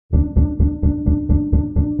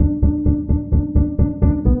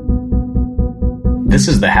This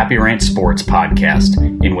is the Happy Rant Sports Podcast,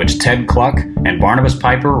 in which Ted Cluck and Barnabas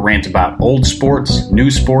Piper rant about old sports, new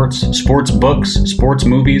sports, sports books, sports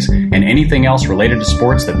movies, and anything else related to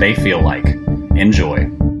sports that they feel like. Enjoy.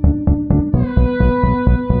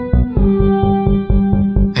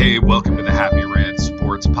 Hey, welcome to the Happy Rant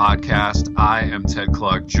Sports Podcast. I am Ted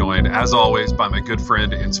Cluck, joined as always by my good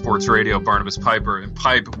friend in sports radio, Barnabas Piper. And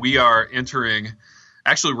Pipe, we are entering...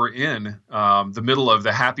 Actually, we're in the middle of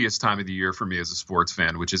the happiest time of the year for me as a sports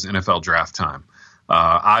fan, which is NFL draft time.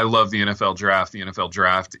 I love the NFL draft. The NFL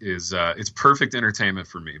draft is it's perfect entertainment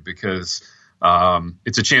for me because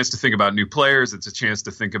it's a chance to think about new players. It's a chance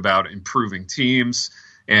to think about improving teams.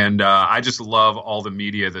 And I just love all the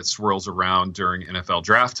media that swirls around during NFL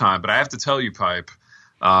draft time. But I have to tell you, Pipe,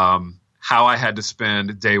 how I had to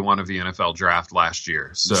spend day one of the NFL draft last year.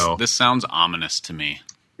 So this sounds ominous to me.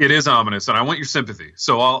 It is ominous, and I want your sympathy.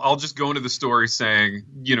 So I'll just go into the story saying,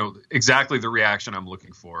 exactly the reaction I'm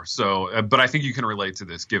looking for. So, but I think you can relate to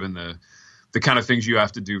this, given the kind of things you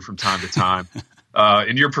have to do from time to time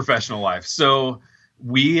in your professional life. So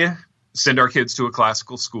we send our kids to a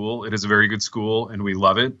classical school. It is a very good school, and we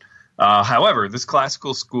love it. However, this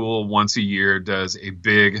classical school once a year does a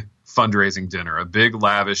big fundraising dinner, a big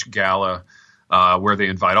lavish gala where they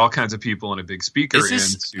invite all kinds of people and a big speaker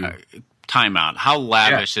in. Timeout. How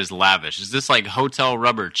lavish is lavish? Is this like hotel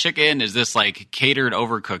rubber chicken? Is this like catered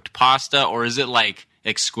overcooked pasta? Or is it like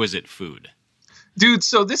exquisite food? Dude,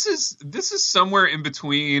 so this is somewhere in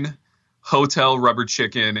between hotel rubber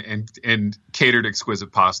chicken and catered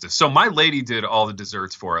exquisite pasta. So my lady did all the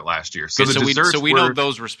desserts for it last year. So we know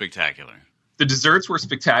those were spectacular. The desserts were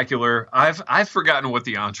spectacular. I've forgotten what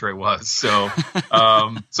the entree was. So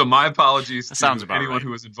so my apologies to anyone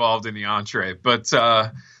who was involved in the entree.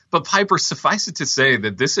 But Piper, suffice it to say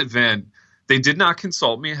that this event, they did not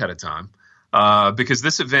consult me ahead of time because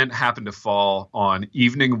this event happened to fall on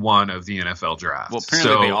evening one of the NFL draft. Well,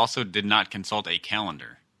 apparently they also did not consult a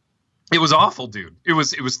calendar. It was awful, dude. It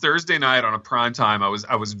was Thursday night on a prime time. I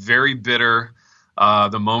was very bitter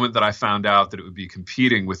the moment that I found out that it would be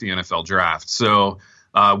competing with the NFL draft. So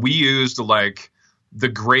we used the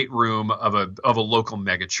great room of a local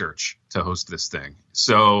mega church to host this thing.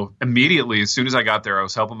 So immediately, as soon as I got there, I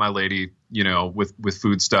was helping my lady, with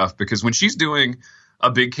food stuff, because when she's doing a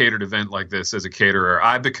big catered event like this as a caterer,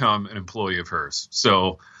 I become an employee of hers.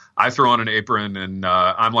 So I throw on an apron and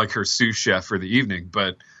I'm like her sous chef for the evening.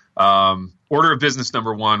 But order of business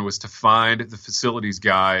number one was to find the facilities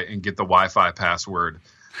guy and get the Wi-Fi password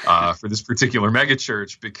for this particular mega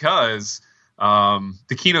church, because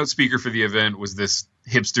the keynote speaker for the event was this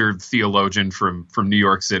hipster theologian from New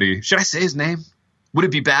York City. Should I say his name? Would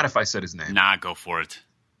it be bad if I said his name? Nah, go for it.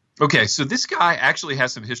 Okay, so this guy actually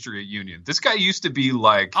has some history at Union. This guy used to be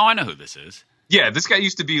like... Oh, I know who this is. Yeah, this guy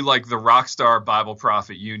used to be like the rock star Bible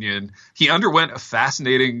prophet Union. He underwent a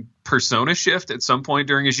fascinating persona shift at some point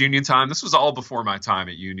during his Union time. This was all before my time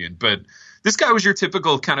at Union. But this guy was your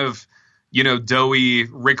typical kind of... doughy,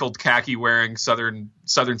 wrinkled khaki wearing Southern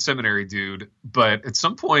seminary dude. But at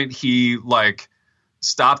some point he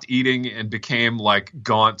stopped eating and became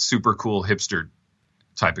gaunt, super cool hipster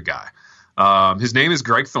type of guy. His name is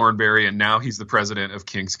Greg Thornberry, and now he's the president of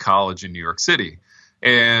King's College in New York City.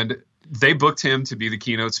 And they booked him to be the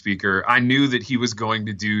keynote speaker. I knew that he was going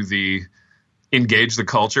to do the engage the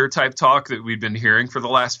culture type talk that we'd been hearing for the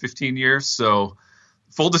last 15 years. So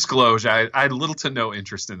full disclosure, I had little to no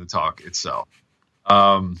interest in the talk itself.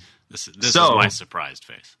 This is my surprised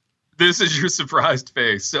face. This is your surprised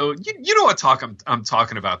face. So you know what talk I'm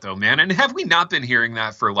talking about, though, man. And have we not been hearing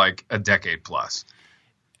that for a decade plus?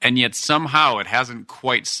 And yet somehow it hasn't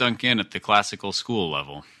quite sunk in at the classical school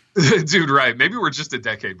level. Dude, right. Maybe we're just a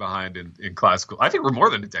decade behind in classical. I think we're more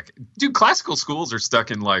than a decade. Dude, classical schools are stuck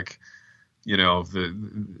in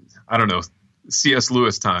C.S.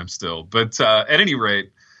 Lewis time still. But at any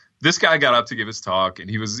rate, this guy got up to give his talk, and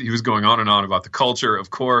he was going on and on about the culture, of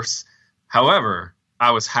course. However,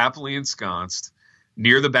 I was happily ensconced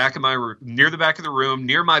near the back of the room,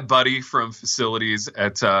 near my buddy from facilities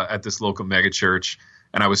at this local mega church,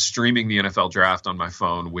 and I was streaming the NFL draft on my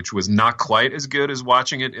phone, which was not quite as good as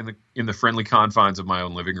watching it in the friendly confines of my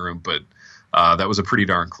own living room, but that was a pretty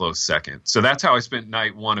darn close second. So that's how I spent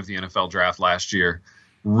night one of the NFL draft last year.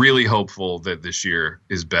 Really hopeful that this year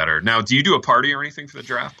is better. Now, do you do a party or anything for the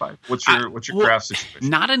draft, Pipe? What's your draft situation?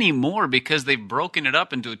 Not anymore, because they've broken it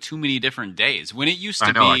up into too many different days. When it used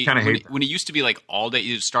to when it used to be all day,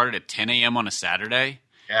 you started at 10 a.m. on a Saturday.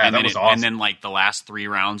 Yeah, that was awesome. And then the last 3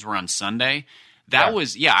 rounds were on Sunday.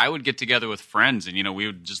 I would get together with friends, and we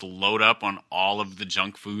would just load up on all of the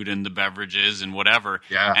junk food and the beverages and whatever.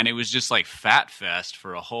 Yeah. And it was just fat fest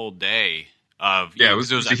for a whole day. It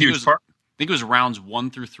was a huge part. I think it was rounds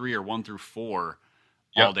 1 through 3 or 1 through 4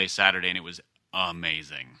 all day Saturday, and it was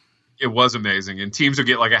amazing. It was amazing, and teams would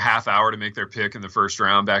get like a half hour to make their pick in the first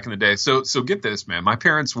round back in the day. So get this, man. My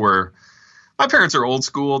parents are old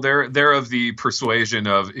school. They're of the persuasion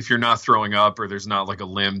of if you're not throwing up or there's not like a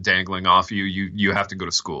limb dangling off you have to go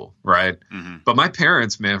to school, right? Mm-hmm. But my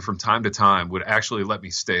parents, man, from time to time would actually let me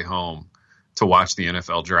stay home to watch the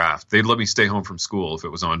NFL draft. They'd let me stay home from school if it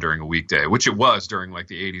was on during a weekday, which it was during like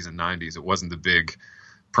the 80s and 90s. It wasn't the big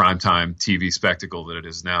primetime TV spectacle that it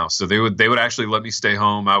is now. So they would actually let me stay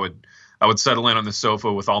home. I would settle in on the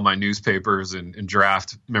sofa with all my newspapers and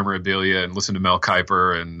draft memorabilia and listen to Mel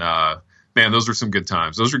Kiper. And man, those were some good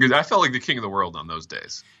times. Those were good. I felt like the king of the world on those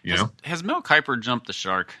days. Has Mel Kiper jumped the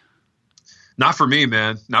shark? Not for me,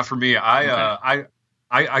 man. Not for me. I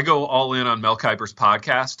go all in on Mel Kiper's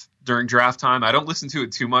podcast during draft time. I don't listen to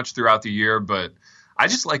it too much throughout the year, but I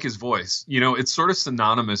just like his voice. It's sort of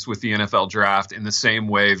synonymous with the NFL draft in the same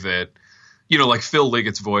way that, like Phil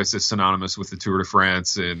Liggett's voice is synonymous with the Tour de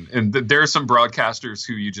France. And there are some broadcasters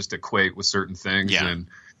who you just equate with certain things. Yeah. And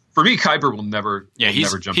for me, Kiper will never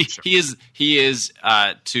jump the shark. He is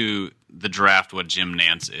to the draft what Jim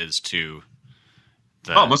Nance is to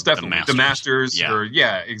most definitely. The Masters.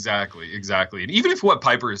 Exactly. And even if what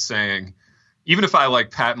Piper is saying, even if I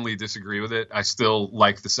like patently disagree with it, I still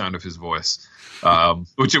like the sound of his voice,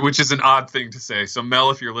 which is an odd thing to say. So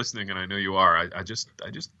Mel, if you're listening, and I know you are, I just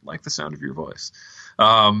like the sound of your voice.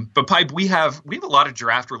 But Pipe, we have a lot of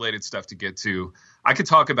draft related stuff to get to. I could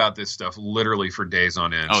talk about this stuff literally for days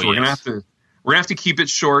on end. So we're gonna have to keep it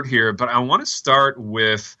short here. But I want to start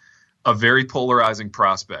with a very polarizing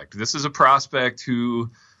prospect. This is a prospect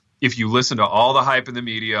who, if you listen to all the hype in the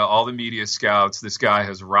media, all the media scouts, this guy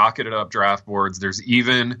has rocketed up draft boards. There's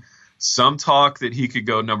even some talk that he could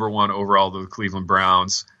go number 1 overall to the Cleveland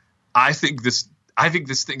Browns. I think this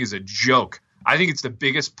thing is a joke. I think it's the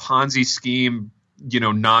biggest Ponzi scheme,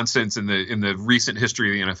 nonsense in the recent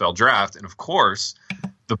history of the NFL draft. And of course,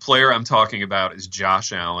 the player I'm talking about is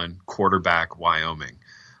Josh Allen, quarterback, Wyoming.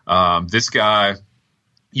 This guy,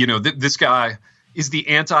 this guy is the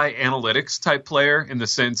anti-analytics type player in the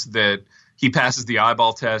sense that he passes the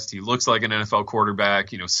eyeball test. He looks like an NFL quarterback,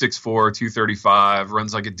 6'4", 235,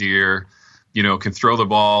 runs like a deer, can throw the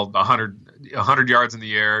ball 100 yards in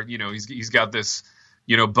the air. He's got this,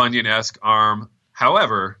 Bunyan-esque arm.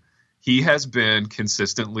 However, he has been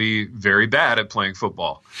consistently very bad at playing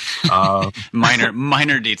football.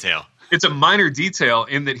 Minor detail. It's a minor detail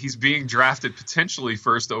in that he's being drafted potentially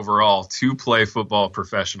first overall to play football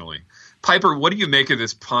professionally. Piper, what do you make of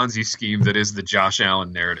this Ponzi scheme that is the Josh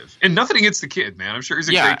Allen narrative? And nothing against the kid, man. I'm sure he's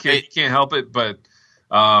a great kid. He can't help it, but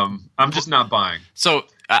I'm just not buying. So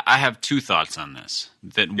I have 2 thoughts on this.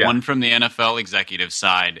 One from the NFL executive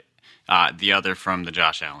side, the other from the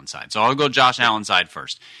Josh Allen side. So I'll go Josh Allen side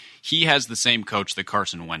first. He has the same coach that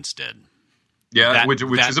Carson Wentz did. Yeah, which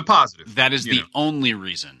is a positive. That is the only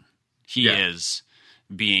reason he is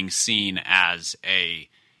being seen as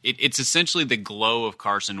it's essentially the glow of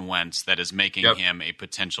Carson Wentz that is making him a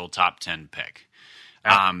potential top 10 pick.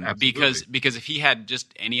 Because if he had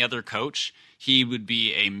just any other coach, he would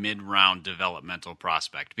be a mid-round developmental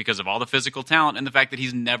prospect because of all the physical talent and the fact that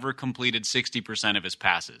he's never completed 60% of his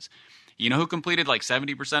passes. You know who completed like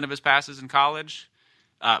 70% of his passes in college?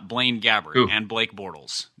 Blaine Gabbert and Blake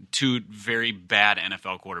Bortles, 2 very bad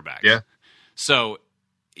NFL quarterbacks. Yeah. So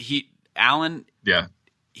Allen,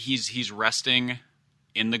 he's resting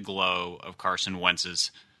in the glow of Carson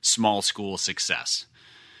Wentz's small school success.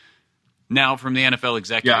 Now, from the NFL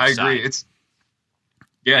executive side.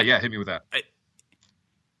 Yeah, I agree. Hit me with that.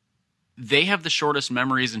 They have the shortest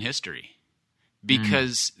memories in history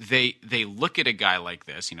because they look at a guy like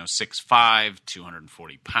this, 6'5",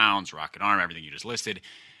 240 pounds, rocket arm, everything you just listed,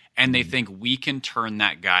 and they think we can turn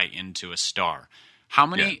that guy into a star. How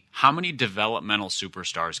many developmental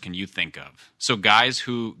superstars can you think of? So guys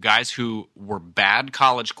who were bad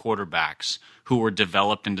college quarterbacks who were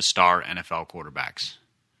developed into star NFL quarterbacks.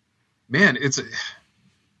 Man, it's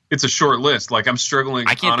a short list. Like I'm struggling.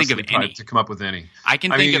 I can't think of any to come up with any. I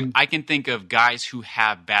can think of guys who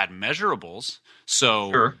have bad measurables.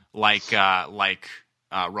 So like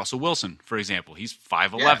Russell Wilson, for example, he's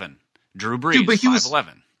 5'11". Yeah. Drew Brees,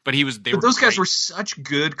 5'11". But those guys were such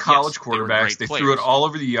good college quarterbacks. They threw it all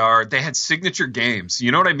over the yard. They had signature games.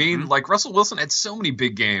 You know what I mean? Mm-hmm. Like Russell Wilson had so many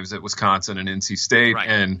big games at Wisconsin and NC State,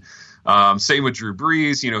 and same with Drew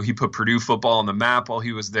Brees. He put Purdue football on the map while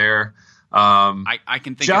he was there. I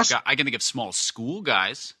can think of small school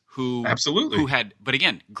guys who had, but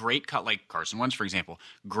again, great like Carson Wentz, for example,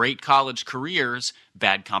 great college careers,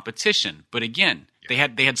 bad competition. But again,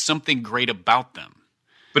 They had something great about them.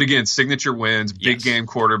 But again, signature wins, big game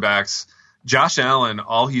quarterbacks. Josh Allen,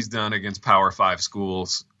 all he's done against Power 5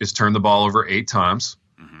 schools is turn the ball over 8 times,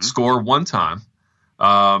 score 1 time,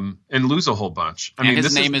 and lose a whole bunch. I mean,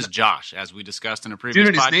 his name is Josh, as we discussed in a previous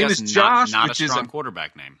podcast. His name is Josh, not a strong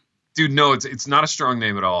quarterback name. Dude, no, it's not a strong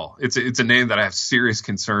name at all. It's a name that I have serious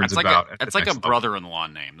concerns about. It's like a brother-in-law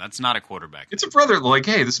name. That's not a quarterback name. It's a brother. Like,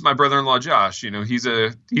 hey, this is my brother-in-law Josh. You know, he's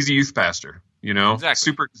a youth pastor. You know,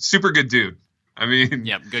 exactly. Super good dude. I mean,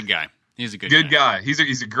 yeah, good guy. He's a good guy.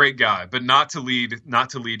 He's a great guy, but not to lead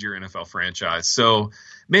your NFL franchise. So,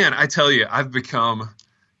 man, I tell you, I've become,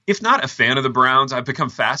 if not a fan of the Browns, I've become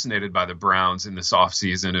fascinated by the Browns in this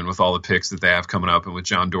offseason and with all the picks that they have coming up, and with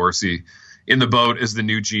John Dorsey in the boat as the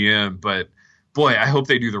new GM. But boy, I hope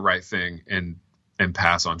they do the right thing and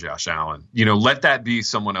pass on Josh Allen. You know, let that be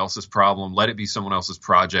someone else's problem. Let it be someone else's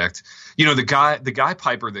project. You know, the guy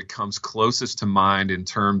Piper that comes closest to mind in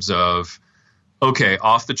terms of, okay,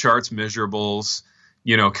 off the charts measurables,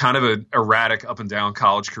 you know, kind of an erratic up and down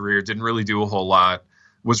college career, didn't really do a whole lot,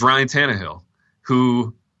 was Ryan Tannehill,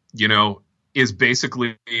 who, you know, is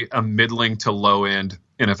basically a middling to low end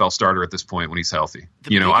NFL starter at this point when he's healthy. I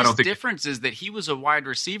don't think the difference is that he was a wide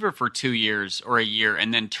receiver for 2 years or a year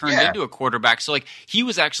and then turned into a quarterback. So like he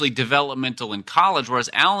was actually developmental in college, whereas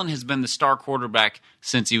Allen has been the star quarterback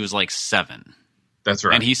since he was like 7. That's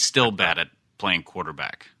right. And he's still bad at playing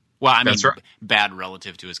quarterback. Well, I mean, bad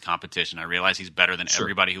relative to his competition. I realize he's better than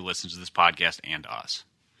everybody who listens to this podcast and us.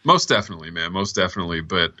 Most definitely, man. Most definitely.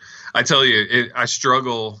 But I tell you, I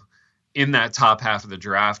struggle in that top half of the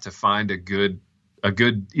draft to find a good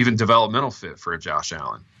even developmental fit for a Josh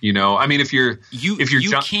Allen. You know, I mean,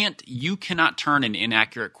 you cannot turn an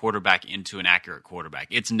inaccurate quarterback into an accurate quarterback.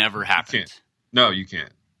 It's never happened. No, you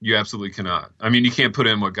can't. You absolutely cannot. I mean, you can't put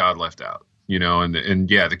in what God left out. You know,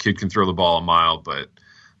 and yeah, the kid can throw the ball a mile, but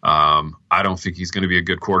I don't think he's going to be a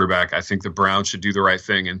good quarterback. I think the Browns should do the right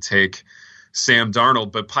thing and take Sam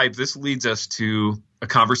Darnold. But Pipe, this leads us to a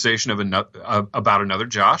conversation about another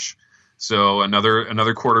Josh. So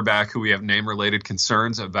another quarterback who we have name-related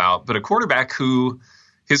concerns about, but a quarterback who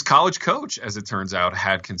his college coach, as it turns out,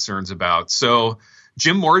 had concerns about. So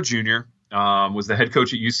Jim Mora Jr. Was the head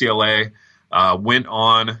coach at UCLA, went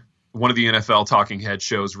on one of the NFL talking head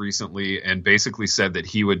shows recently and basically said that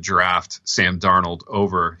he would draft Sam Darnold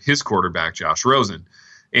over his quarterback, Josh Rosen.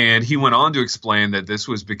 And he went on to explain that this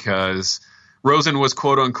was because Rosen was,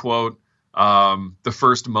 quote unquote, the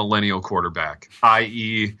first millennial quarterback,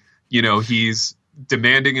 i.e., you know, he's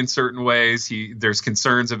demanding in certain ways. There's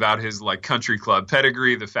concerns about his like country club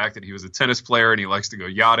pedigree, the fact that he was a tennis player and he likes to go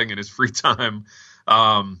yachting in his free time.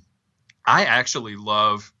 I actually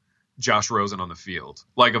love Josh Rosen on the field.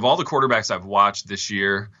 Like, of all the quarterbacks I've watched this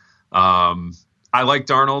year, I like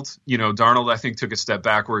Darnold. You know, Darnold, I think, took a step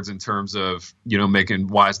backwards in terms of, you know, making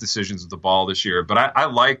wise decisions with the ball this year. But I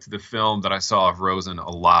liked the film that I saw of Rosen a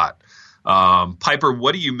lot. Piper,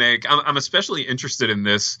 what do you make? I'm especially interested in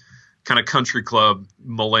this kind of country club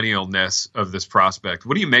millennialness of this prospect.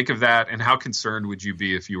 What do you make of that, and how concerned would you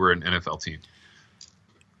be if you were an NFL team?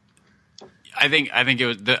 I think it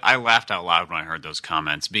was. I laughed out loud when I heard those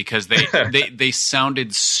comments because they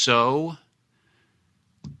sounded so.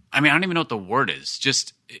 I mean, I don't even know what the word is.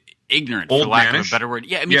 Just ignorant, old for lack manish? of a better word.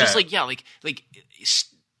 Yeah, I mean, just like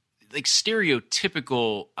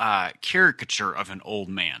stereotypical caricature of an old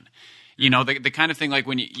man. You know, the kind of thing like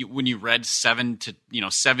when you read 7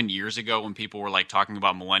 years ago when people were like talking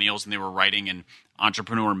about millennials and they were writing in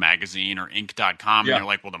Entrepreneur Magazine or Inc.com and they're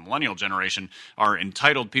like, well, the millennial generation are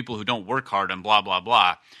entitled people who don't work hard and blah, blah,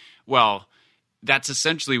 blah. Well, that's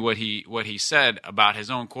essentially what he said about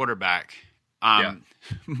his own quarterback.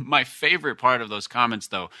 My favorite part of those comments,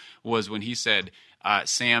 though, was when he said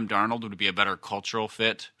Sam Darnold would be a better cultural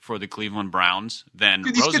fit for the Cleveland Browns than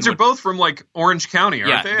Dude, these kids are both from like Orange County,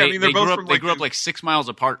 aren't they? I mean, they're both they grew up like 6 miles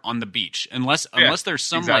apart on the beach. Unless there's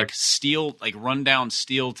some like rundown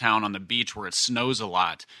steel town on the beach where it snows a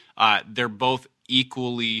lot, they're both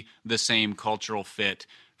equally the same cultural fit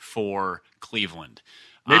for Cleveland.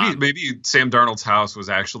 Maybe Sam Darnold's house was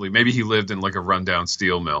actually, maybe he lived in like a rundown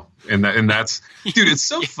steel mill, and that's dude. It's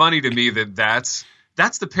so funny to me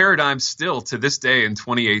that's the paradigm still to this day in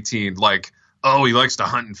 2018. Like, oh, he likes to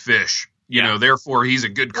hunt and fish, you know, therefore he's a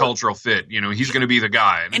good cultural fit. You know, he's going to be the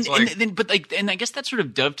guy. And I guess that sort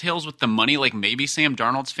of dovetails with the money. Like maybe Sam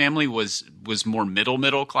Darnold's family was more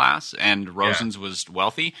middle class, and Rosen's was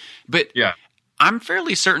wealthy. But I'm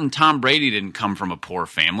fairly certain Tom Brady didn't come from a poor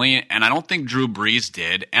family, and I don't think Drew Brees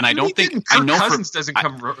did. And I don't think Kirk Cousins doesn't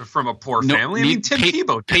come from a poor family. I mean, Tim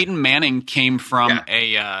Tebow did. Peyton Manning came from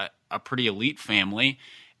a pretty elite family,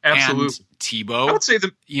 Absolutely. And Tebow, I would say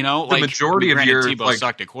the majority of your Tebow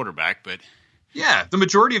sucked at quarterback, but the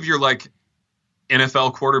majority of your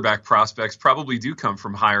NFL quarterback prospects probably do come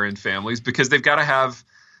from higher end families because they've got to have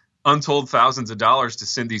untold thousands of dollars to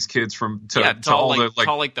send these kids to all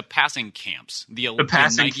the passing camps, the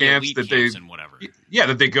passing Nike camps that they and whatever. Yeah,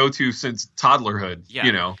 that they go to since toddlerhood.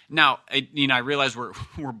 Yeah. Now, I realize we're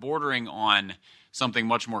bordering on something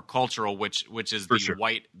much more cultural, which is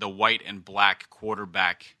the white and black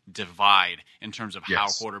quarterback divide in terms of how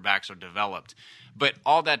quarterbacks are developed. But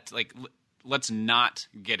all that, let's not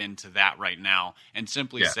get into that right now and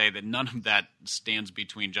simply say that none of that stands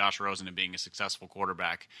between Josh Rosen and being a successful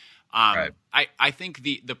quarterback. Right. I think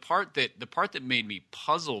the part that made me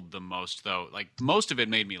puzzled the most, though, most of it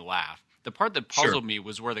made me laugh. The part that puzzled me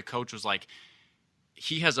was where the coach was like,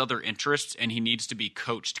 he has other interests and he needs to be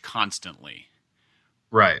coached constantly.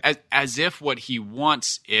 Right. As if what he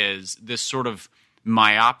wants is this sort of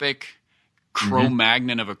myopic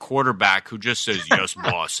Cro-Magnon of a quarterback who just says, yes,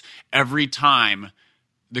 boss, every time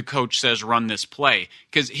the coach says run this play.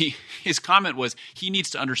 Because his comment was he needs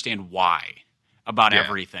to understand why about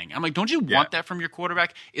everything. I'm like, don't you want that from your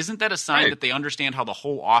quarterback? Isn't that a sign that they understand how the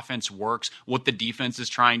whole offense works, what the defense is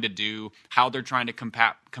trying to do, how they're trying to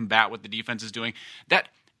combat what the defense is doing? That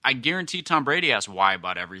I guarantee Tom Brady asks why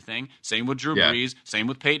about everything. Same with Drew Brees, same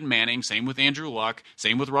with Peyton Manning, same with Andrew Luck,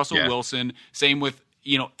 same with Russell Wilson, same with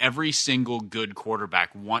every single good quarterback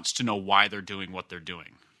wants to know why they're doing what they're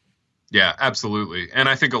doing. Yeah, absolutely. And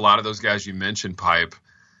I think a lot of those guys you mentioned, Pipe,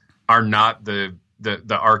 are not the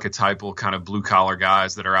archetypal kind of blue collar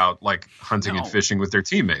guys that are out hunting and fishing with their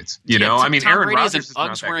teammates. I mean, Tom Aaron Brady Rodgers is an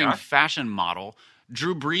Uggs-wearing fashion model.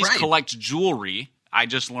 Drew Brees collects jewelry. I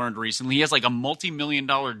just learned recently he has a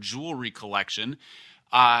multi-million-dollar jewelry collection.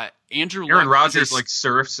 Aaron Rodgers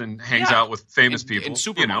surfs and hangs out with famous people and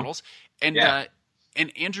supermodels.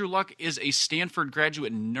 And Andrew Luck is a Stanford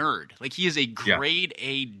graduate nerd. He is a grade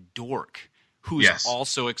A dork who's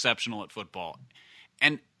also exceptional at football.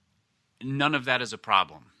 And none of that is a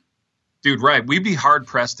problem. Dude, right. We'd be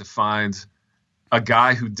hard-pressed to find a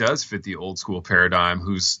guy who does fit the old-school paradigm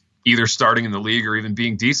who's either starting in the league or even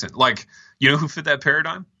being decent. You know who fit that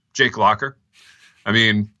paradigm? Jake Locker. I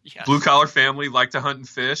mean, blue-collar family, like to hunt and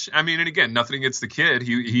fish. I mean, and again, nothing against the kid.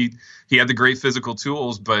 He had the great physical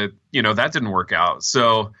tools, but, that didn't work out.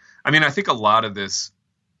 So, I mean, I think a lot of this,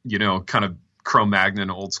 kind of Cro-Magnon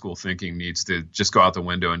old-school thinking needs to just go out the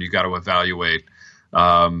window, and you got to evaluate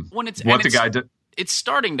what the guy did. It's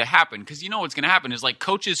starting to happen because what's going to happen is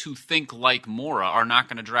coaches who think like Mora are not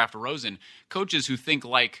going to draft Rosen. Coaches who think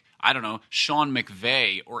like, I don't know, Sean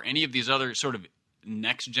McVay or any of these other sort of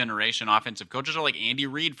next generation offensive coaches are like Andy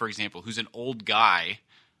Reid, for example, who's an old guy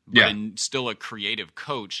but still a creative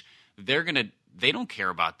coach. They don't care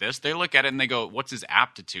about this. They look at it and they go, what's his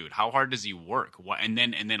aptitude? How hard does he work? And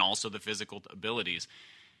then also the physical abilities.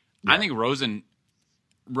 I think Rosen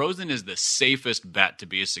is the safest bet to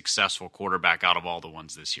be a successful quarterback out of all the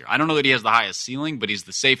ones this year. I don't know that he has the highest ceiling, but he's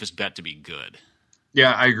the safest bet to be good.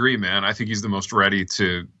 Yeah, I agree, man. I think he's the most ready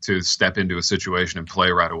to step into a situation and play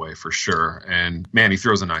right away for sure. And, man, he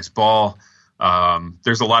throws a nice ball.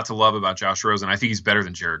 There's a lot to love about Josh Rosen. I think he's better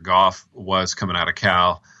than Jared Goff was coming out of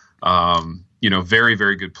Cal. Very,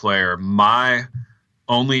 very good player. My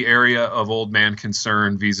only area of old man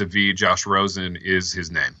concern vis-a-vis Josh Rosen is his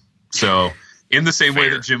name. So in the same way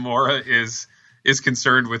that Jim Mora is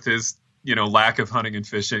concerned with his, lack of hunting and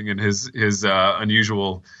fishing and his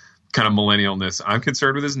unusual kind of millennialness, I'm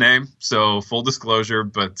concerned with his name. So full disclosure,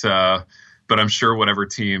 but I'm sure whatever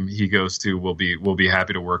team he goes to will be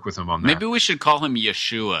happy to work with him on that. Maybe we should call him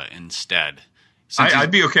Yeshua instead.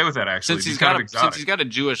 I'd be okay with that, actually. Since he's got a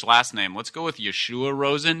Jewish last name, let's go with Yeshua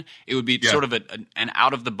Rosen. It would be sort of an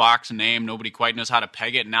out-of-the-box name. Nobody quite knows how to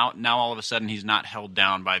peg it. Now all of a sudden, he's not held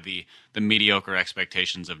down by the mediocre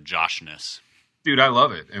expectations of Joshness. Dude, I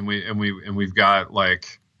love it, and we've got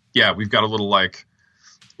we've got a little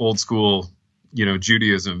old school,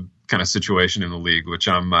 Judaism kind of situation in the league, which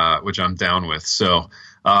I'm down with. So,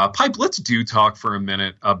 Pipe, let's talk for a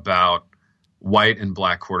minute about white and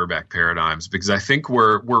black quarterback paradigms, because I think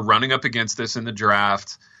we're running up against this in the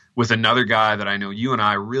draft with another guy that I know you and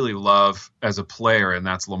I really love as a player, and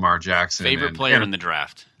that's Lamar Jackson. Favorite player in the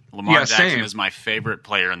draft. Lamar Jackson is my favorite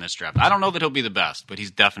player in this draft. I don't know that he'll be the best, but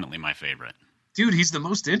he's definitely my favorite. Dude, he's the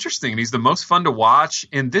most interesting. He's the most fun to watch.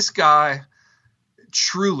 And this guy,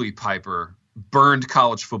 truly, Piper, burned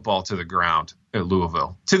college football to the ground at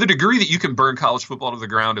Louisville. To the degree that you can burn college football to the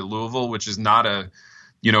ground at Louisville, which is not a,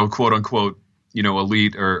 quote unquote,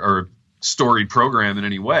 elite or storied program in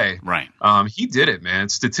any way. Right. He did it, man.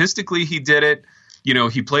 Statistically, he did it.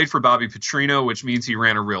 He played for Bobby Petrino, which means he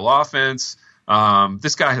ran a real offense.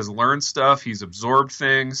 This guy has learned stuff. He's absorbed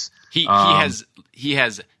things. He has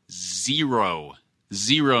zero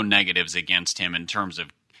negatives against him in terms of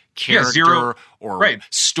character or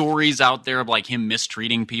stories out there of like him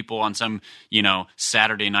mistreating people on some,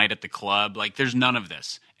 Saturday night at the club. Like there's none of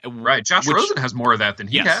this. Right. Josh Rosen has more of that than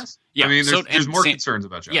he has. Yeah. I mean, there's more concerns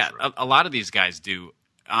about Josh Rosen. A lot of these guys do.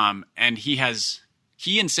 And he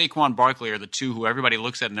and Saquon Barkley are the two who everybody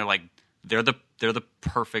looks at and they're like, they're the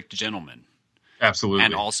perfect gentlemen. Absolutely.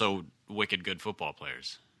 And also wicked good football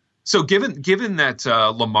players. So given that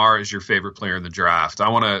Lamar is your favorite player in the draft, I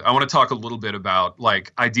want to talk a little bit about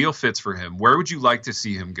like ideal fits for him. Where would you like to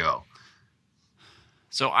see him go?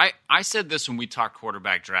 So I said this when we talked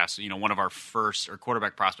quarterback drafts, one of our first, or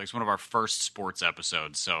quarterback prospects, one of our first sports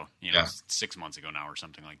episodes. So, 6 months ago now or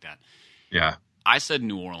something like that. Yeah. I said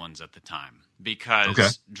New Orleans at the time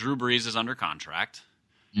because Drew Brees is under contract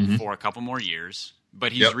for a couple more years.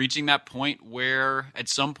 But he's reaching that point where at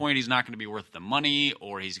some point he's not going to be worth the money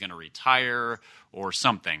or he's going to retire or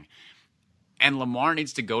something. And Lamar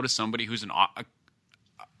needs to go to somebody who's an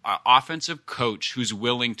offensive coach who's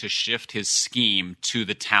willing to shift his scheme to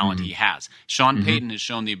the talent he has. Sean Payton has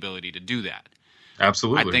shown the ability to do that.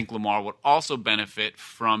 Absolutely. I think Lamar would also benefit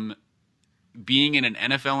from being in an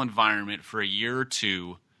NFL environment for a year or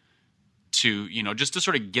two to, just to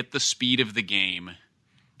sort of get the speed of the game.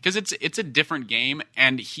 Because it's a different game,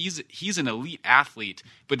 and he's an elite athlete,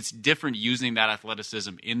 but it's different using that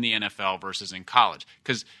athleticism in the NFL versus in college.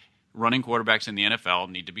 Because running quarterbacks in the NFL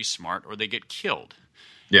need to be smart or they get killed.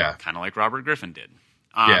 Yeah. Kind of like Robert Griffin did.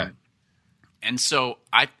 And so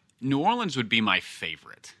New Orleans would be my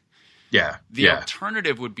favorite. Yeah. The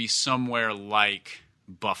alternative would be somewhere like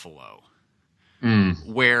Buffalo,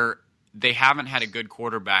 where they haven't had a good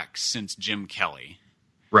quarterback since Jim Kelly.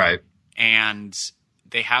 Right. And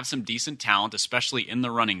they have some decent talent, especially in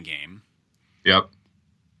the running game. Yep.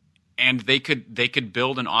 And they could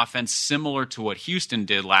build an offense similar to what Houston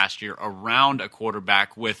did last year around a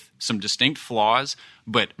quarterback with some distinct flaws,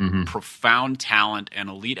 but profound talent and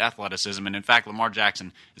elite athleticism. And in fact, Lamar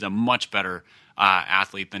Jackson is a much better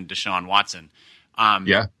athlete than Deshaun Watson.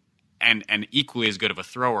 And equally as good of a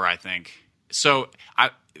thrower, I think. So,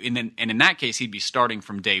 in that case, he'd be starting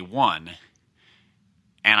from day one.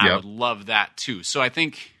 And I would love that too. So I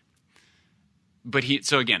think,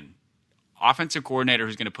 again, offensive coordinator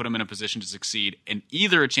who's going to put him in a position to succeed and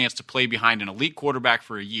either a chance to play behind an elite quarterback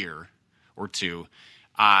for a year or two,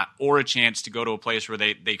 or a chance to go to a place where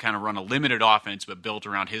they kind of run a limited offense but built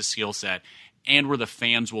around his skill set and where the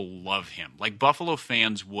fans will love him. Like Buffalo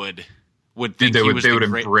fans would think they he would, was they the would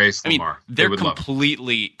great, embrace I mean, Lamar. They're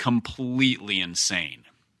completely insane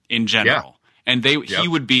in general. Yeah. And he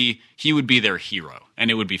would be their hero,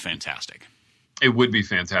 and it would be fantastic. It would be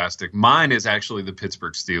fantastic. Mine is actually the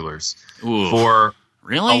Pittsburgh Steelers. Ooh, for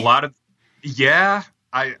really? A lot of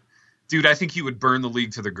I think he would burn the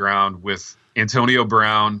league to the ground with Antonio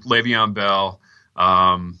Brown, Le'Veon Bell.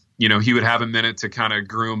 He would have a minute to kind of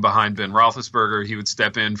groom behind Ben Roethlisberger. He would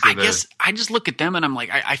step in for I just look at them and I'm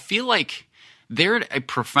like, I feel like they're a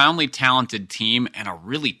profoundly talented team in a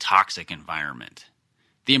really toxic environment.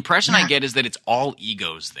 The impression I get is that it's all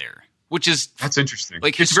egos there, which is that's interesting.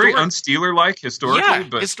 Like it's very un-Steeler-like historically. Yeah,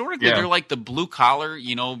 but historically they're like the blue collar,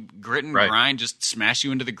 grit and grind, just smash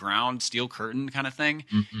you into the ground, steel curtain kind of thing.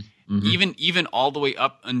 Even all the way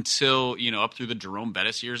up until up through the Jerome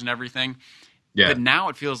Bettis years and everything. Yeah. But now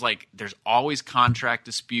it feels like there's always contract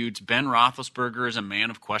disputes. Ben Roethlisberger is a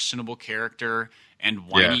man of questionable character and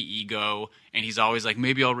whiny ego, and he's always like,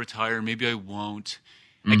 maybe I'll retire, maybe I won't.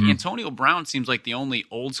 Like Antonio Brown seems like the only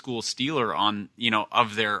old school Steeler on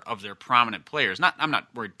of their prominent players. I'm not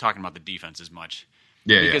worried talking about the defense as much.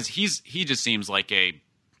 Because he just seems like a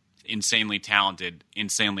insanely talented,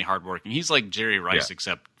 insanely hardworking. He's like Jerry Rice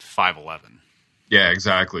except 5'11". Yeah,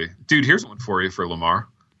 exactly. Dude, here's one for you for Lamar.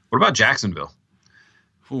 What about Jacksonville?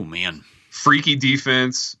 Oh man. Freaky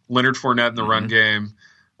defense, Leonard Fournette in the run game.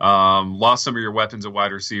 Lost some of your weapons at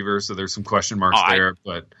wide receiver, so there's some question marks there.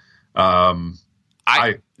 But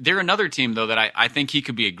they're another team, though, that I think he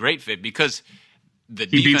could be a great fit because the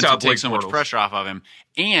defense will take so much pressure off of him.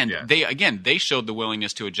 And they showed the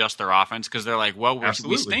willingness to adjust their offense because they're like, well,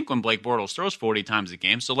 we stink when Blake Bortles throws 40 times a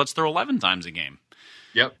game, so let's throw 11 times a game.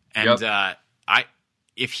 Yep. And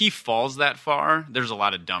if he falls that far, there's a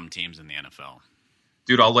lot of dumb teams in the NFL.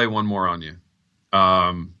 Dude, I'll lay one more on you.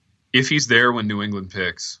 If he's there when New England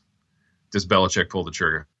picks, does Belichick pull the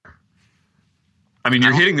trigger? I mean,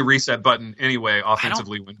 you're hitting the reset button anyway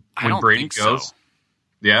offensively when Brady goes. So.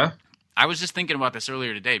 Yeah? I was just thinking about this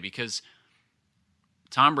earlier today because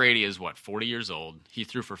Tom Brady is 40 years old. He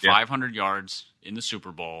threw for 500 yards in the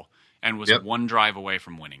Super Bowl and was one drive away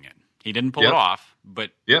from winning it. He didn't pull it off,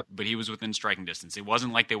 but he was within striking distance. It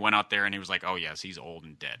wasn't like they went out there and he was like, "Oh yes, he's old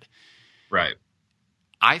and dead." Right.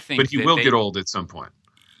 I think, but he will get old at some point.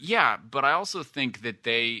 Yeah, but I also think that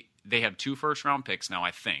they have 2 first-round picks now.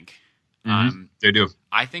 I think they do.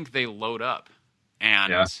 I think they load up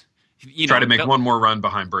and try to make one more run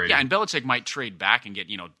behind Brady. Yeah, and Belichick might trade back and get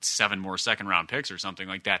 7 more second-round picks or something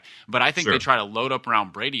like that. But I think they try to load up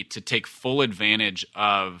around Brady to take full advantage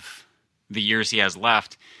of the years he has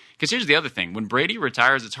left. Because here's the other thing. When Brady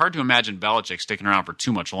retires, it's hard to imagine Belichick sticking around for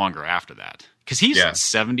too much longer after that. Because he's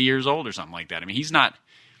 70 years old or something like that. I mean, he's not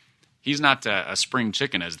a spring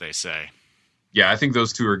chicken, as they say. Yeah, I think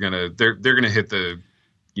those two are they're gonna hit the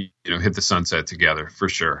sunset together for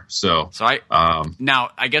sure. So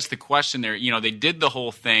now I guess the question there, they did the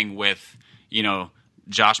whole thing with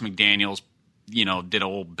Josh McDaniels, did a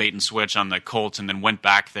whole bait and switch on the Colts and then went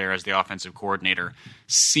back there as the offensive coordinator,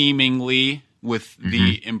 seemingly with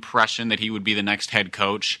the impression that he would be the next head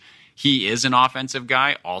coach. He is an offensive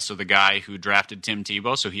guy, also the guy who drafted Tim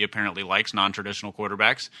Tebow, so he apparently likes non-traditional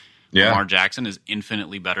quarterbacks. Yeah. Lamar Jackson is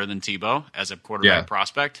infinitely better than Tebow as a quarterback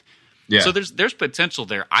prospect. Yeah. So there's potential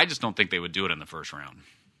there. I just don't think they would do it in the first round.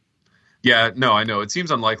 Yeah, no, I know. It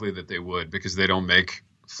seems unlikely that they would because they don't make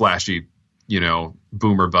flashy,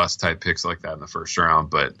 boom or bust type picks like that in the first round.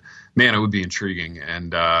 But man, it would be intriguing,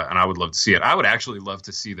 and I would love to see it. I would actually love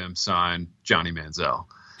to see them sign Johnny Manziel.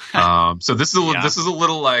 So this is a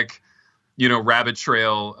little like, rabbit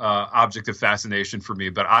trail object of fascination for me.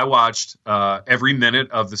 But I watched every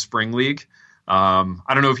minute of the Spring League. I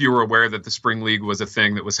don't know if you were aware that the Spring League was a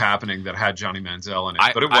thing that was happening that had Johnny Manziel in it.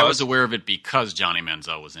 But I was aware of it because Johnny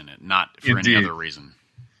Manziel was in it, not for any other reason.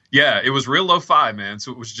 Yeah, it was real lo-fi, man.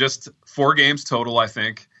 So it was just 4 games total, I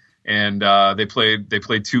think. And they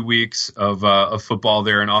played 2 weeks of football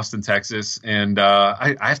there in Austin, Texas. And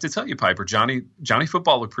I have to tell you, Piper, Johnny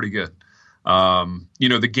football looked pretty good.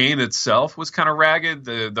 The game itself was kind of ragged.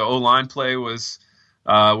 The O-line play was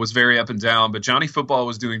very up and down, but Johnny football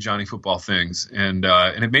was doing Johnny football things, and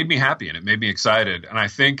it made me happy and it made me excited. And I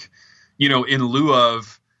think, in lieu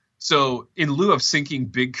of sinking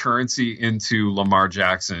big currency into Lamar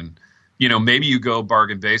Jackson, maybe you go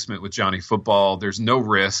bargain basement with Johnny football. There's no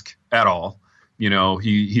risk at all.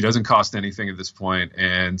 He doesn't cost anything at this point,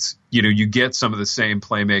 and you get some of the same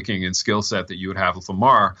playmaking and skill set that you would have with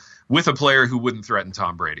Lamar with a player who wouldn't threaten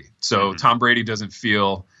Tom Brady. So Tom Brady doesn't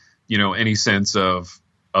feel any sense of,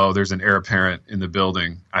 there's an heir apparent in the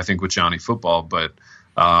building, I think, with Johnny football. But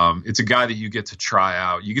it's a guy that you get to try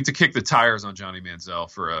out. You get to kick the tires on Johnny Manziel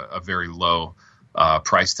for a very low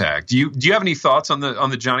price tag. Do you have any thoughts on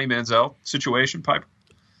the Johnny Manziel situation, Piper?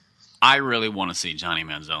 I really want to see Johnny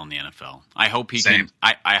Manziel in the NFL. I hope he can.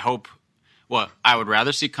 I hope. Well, I would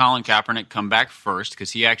rather see Colin Kaepernick come back first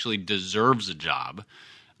because he actually deserves a job.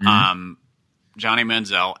 Johnny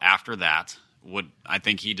Manziel after that. I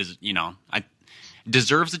think he does,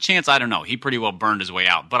 deserves a chance. I don't know. He pretty well burned his way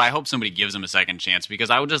out, but I hope somebody gives him a second chance because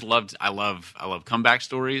I love comeback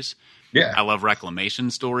stories. Yeah. I love reclamation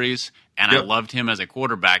stories, and I loved him as a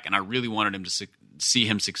quarterback, and I really wanted him to see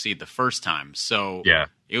him succeed the first time. So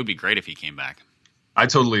it would be great if he came back. I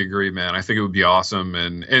totally agree, man. I think it would be awesome.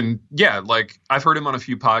 And like I've heard him on a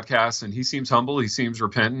few podcasts, and he seems humble. He seems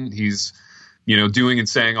repentant. He's, doing and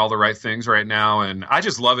saying all the right things right now. And I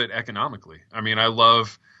just love it economically. I mean, I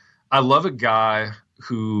love a guy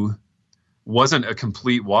who wasn't a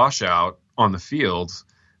complete washout on the field,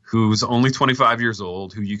 who's only 25 years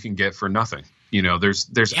old, who you can get for nothing. There's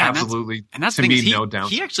absolutely, and that's to me, no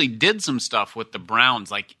downside. He actually did some stuff with the Browns.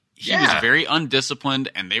 Like he was very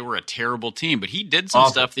undisciplined and they were a terrible team, but he did some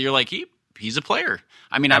stuff that you're like, he's a player.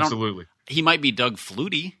 I mean, absolutely. He might be Doug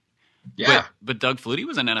Flutie. Yeah, but Doug Flutie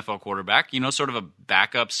was an NFL quarterback, sort of a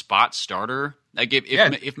backup spot starter. Like if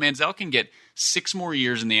Manziel can get 6 more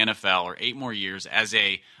years in the NFL or 8 more years as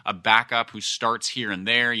a backup who starts here and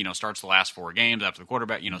there, starts the last 4 games after the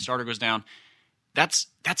quarterback, starter goes down, that's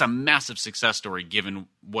a massive success story given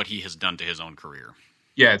what he has done to his own career.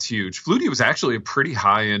 Yeah, it's huge. Flutie was actually a pretty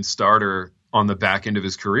high-end starter on the back end of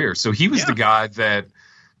his career. So he was the guy that,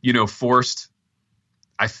 forced,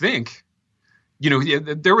 I think,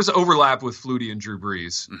 there was overlap with Flutie and Drew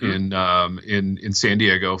Brees in San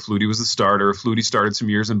Diego. Flutie was the starter. Flutie started some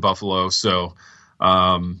years in Buffalo. So,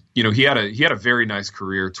 he had a very nice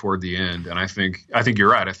career toward the end. And I think you're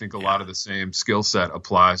right. I think a lot of the same skill set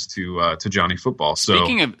applies to Johnny football. So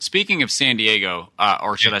speaking of San Diego,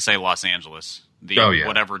 or should I say Los Angeles,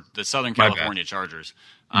 the Southern California Chargers.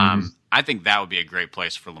 I think that would be a great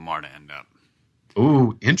place for Lamar to end up.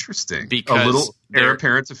 Ooh, interesting. Because a little heir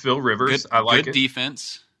apparent to Phil Rivers. I like good it.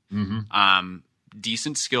 Defense,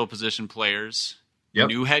 decent skill position players, Yep.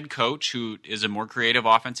 new head coach who is a more creative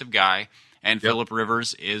offensive guy, and Philip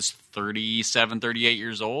Rivers is 37, 38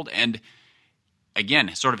 years old, and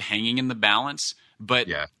again, sort of hanging in the balance, but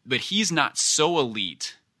he's not so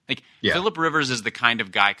elite. Like Philip Rivers is the kind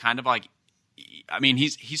of guy, kind of like, I mean,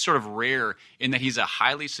 he's sort of rare in that he's a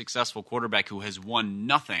highly successful quarterback who has won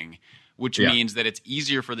nothing, which means that it's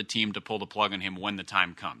easier for the team to pull the plug on him when the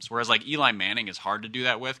time comes. Whereas like Eli Manning is hard to do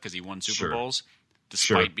that with because he won Super Bowls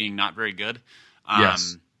despite being not very good.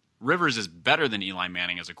 Rivers is better than Eli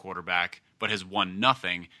Manning as a quarterback, but has won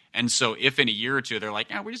nothing. And so if in a year or two they're like,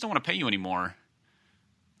 we just don't want to pay you anymore,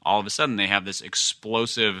 all of a sudden they have this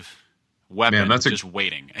explosive weapon just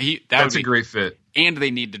waiting. That's a great fit. And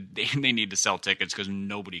they need to sell tickets because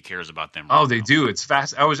nobody cares about them. Right now. Do. It's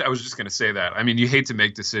fast. I was just going to say that. I mean, you hate to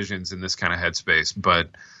make decisions in this kind of headspace, but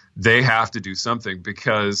they have to do something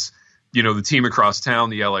because, the team across town,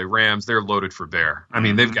 the LA Rams, they're loaded for bear. I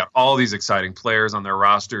mean, they've got all these exciting players on their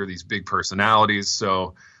roster, these big personalities.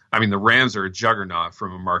 So, I mean, the Rams are a juggernaut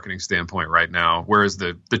from a marketing standpoint right now, whereas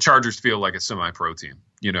the Chargers feel like a semi-pro team.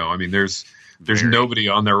 I mean, there's nobody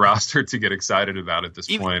on their roster to get excited about at this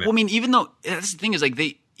point. Well, I mean, even though that's the thing is like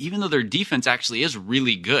even though their defense actually is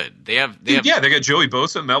really good, they got Joey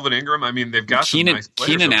Bosa, Melvin Ingram. I mean, they've got some nice players.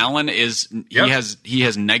 Keenan Allen he has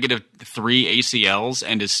 -3 ACLs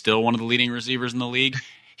and is still one of the leading receivers in the league.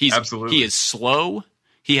 He is slow.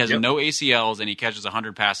 He has no ACLs and he catches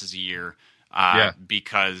 100 passes a year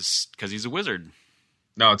because he's a wizard.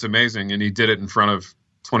 No, it's amazing, and he did it in front of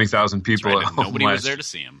 20,000 people. Right, nobody was there to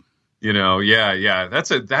see him.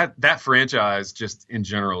 That franchise just in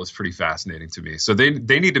general is pretty fascinating to me. So they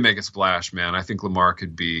need to make a splash, man. I think Lamar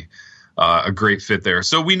could be a great fit there.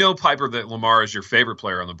 So we know, Piper, that Lamar is your favorite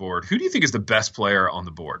player on the board. Who do you think is the best player on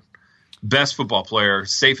the board? Best football player,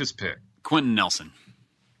 safest pick? Quentin Nelson.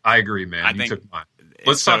 I agree, man. You took mine.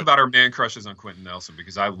 Let's talk about our man crushes on Quentin Nelson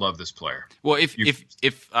because I love this player. Well,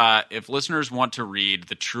 if listeners want to read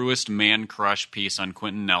the truest man crush piece on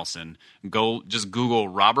Quentin Nelson, just Google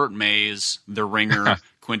Robert Mays, The Ringer,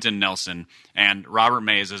 Quentin Nelson, and Robert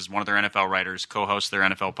Mays is one of their NFL writers, co-hosts their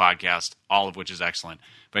NFL podcast, all of which is excellent.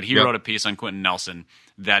 But he wrote a piece on Quentin Nelson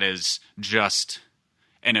that is just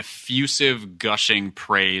an effusive, gushing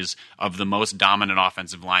praise of the most dominant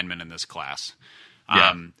offensive lineman in this class.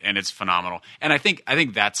 And it's phenomenal. And I think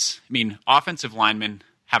that's, I mean, offensive linemen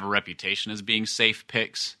have a reputation as being safe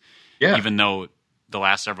picks, even though the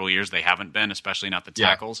last several years they haven't been, especially not the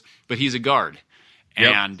tackles. But he's a guard,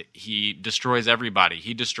 and he destroys everybody.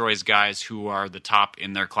 He destroys guys who are the top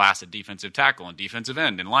in their class at defensive tackle and defensive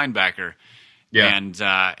end and linebacker.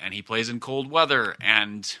 And he plays in cold weather.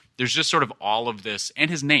 And there's just sort of all of this. And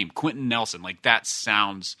his name, Quentin Nelson, like that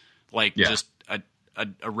sounds like just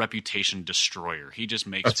a reputation destroyer. He just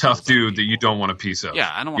makes a tough dude that you don't want a piece of. Yeah,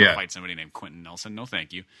 I don't want to fight somebody named Quentin Nelson. No,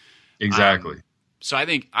 thank you. Exactly. So I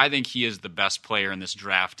think he is the best player in this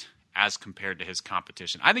draft as compared to his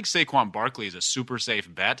competition. I think Saquon Barkley is a super safe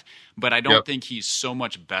bet, but I don't think he's so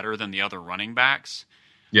much better than the other running backs.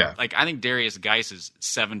 Yeah. Like I think Darius Geis is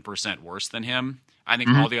 7% worse than him. I think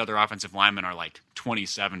all the other offensive linemen are like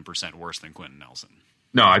 27% worse than Quentin Nelson.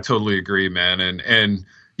 No, I totally agree, man. And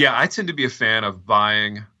yeah, I tend to be a fan of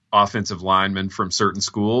buying offensive linemen from certain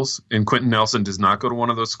schools, and Quentin Nelson does not go to one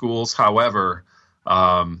of those schools. However,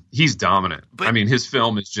 he's dominant. But I mean, his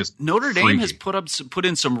film is just Notre Dame has put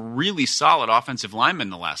in some really solid offensive linemen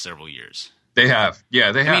the last several years. They have,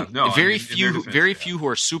 they have. Very few who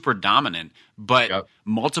are super dominant, but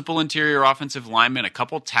multiple interior offensive linemen, a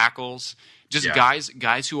couple tackles. Just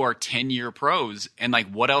guys who are 10-year pros, and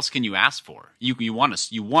like, what else can you ask for? You want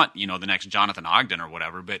the next Jonathan Ogden or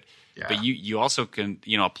whatever, but you also can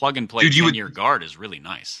a plug and play 10-year guard is really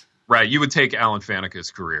nice. Right, you would take Alan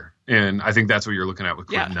Faneca's career, and I think that's what you're looking at with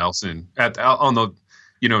Quentin Nelson. He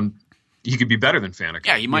could be better than Faneca.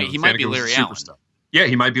 Yeah, he might be Larry Allen. Yeah,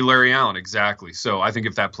 he might be Larry Allen, exactly. So I think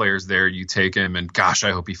if that player's there, you take him, and gosh,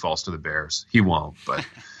 I hope he falls to the Bears. He won't, but.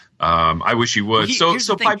 I wish he would. So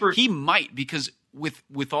Piper, he might, because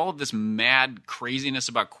with all of this mad craziness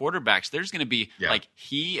about quarterbacks, there's going to be like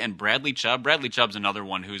he and Bradley Chubb. Bradley Chubb's another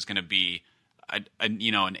one who's going to be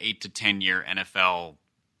an 8 to 10 year NFL,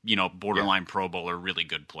 borderline Pro Bowler, really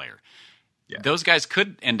good player. Yeah. Those guys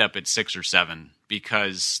could end up at 6 or 7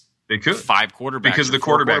 because they could 5 quarterbacks because the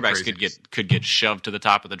quarterbacks could get shoved to the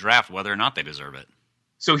top of the draft, whether or not they deserve it.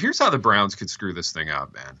 So here's how the Browns could screw this thing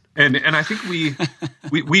up, man. And I think we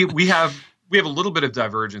have a little bit of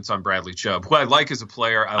divergence on Bradley Chubb, who I like as a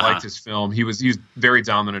player. I liked his film. He was very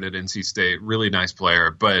dominant at NC State, really nice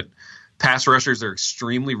player. But Pass rushers are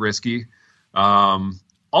extremely risky.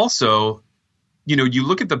 Also, you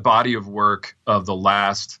look at the body of work of the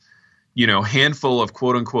last, handful of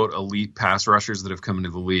quote unquote elite pass rushers that have come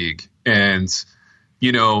into the league. And,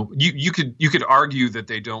 you could argue that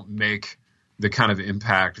they don't make the kind of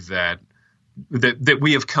impact that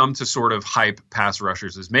we have come to sort of hype pass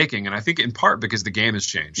rushers as making. And I think in part because the game has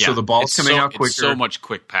changed. Yeah, so the ball's coming out quicker. It's so much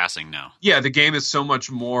quick passing now. Yeah, the game is so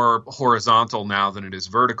much more horizontal now than it is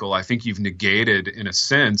vertical. I think you've negated, in a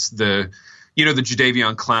sense, the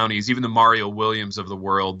Jadeveon Clowneys, even the Mario Williams of the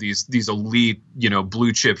world, these elite,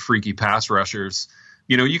 blue chip freaky pass rushers.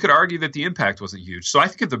 You could argue that the impact wasn't huge. So I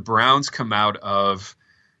think if the Browns come out of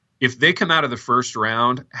the first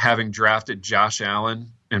round having drafted Josh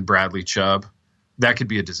Allen and Bradley Chubb, that could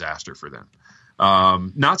be a disaster for them.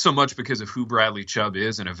 Not so much because of who Bradley Chubb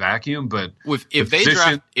is in a vacuum, but if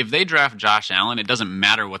they draft Josh Allen, it doesn't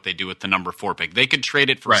matter what they do with the number 4 pick. They could trade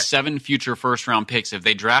it for 7 future first round picks. If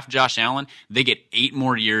they draft Josh Allen, they get 8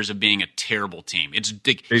 more years of being a terrible team.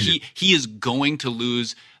 He is going to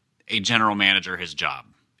lose a general manager his job.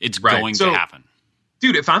 It's going to happen.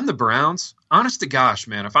 Dude, if I'm the Browns, honest to gosh,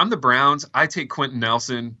 man, if I'm the Browns, I take Quentin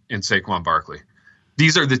Nelson and Saquon Barkley.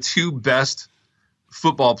 These are the 2 best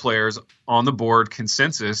football players on the board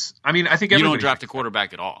consensus. I mean, I think you don't draft a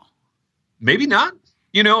quarterback at all. Maybe not.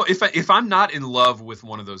 If I'm not in love with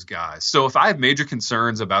one of those guys, so if I have major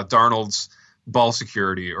concerns about Darnold's ball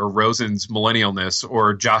security or Rosen's millennialness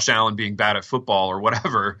or Josh Allen being bad at football or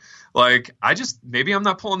whatever, maybe I'm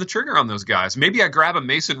not pulling the trigger on those guys. Maybe I grab a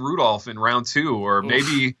Mason Rudolph in round 2, or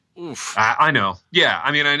maybe I know. Yeah,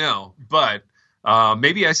 I mean, I know, but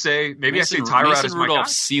maybe I say Tyrod Mason is my Rudolph's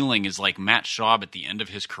guy. ceiling is like Matt Schaub at the end of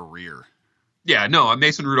his career. Yeah, no,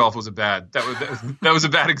 Mason Rudolph was that was a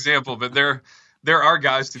bad example, but there are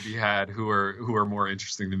guys to be had who are more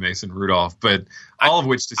interesting than Mason Rudolph. But all of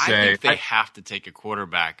which to say, I think they have to take a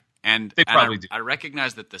quarterback, and they probably do. I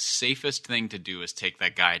recognize that the safest thing to do is take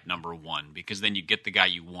that guy at number 1, because then you get the guy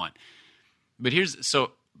you want. But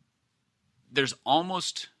there's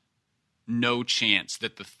almost no chance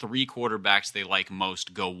that the 3 quarterbacks they like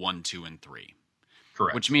most go 1, 2, and 3.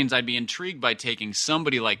 Correct. Which means I'd be intrigued by taking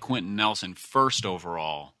somebody like Quentin Nelson first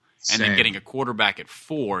overall, and then getting a quarterback at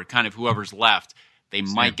 4, kind of whoever's left. They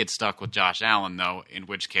might get stuck with Josh Allen, though, in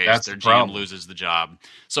which case their GM loses the job.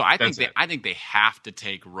 So I think they have to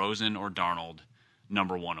take Rosen or Darnold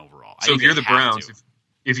number 1 overall. So if you're the Browns,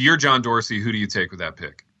 if you're John Dorsey, who do you take with that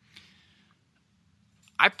pick?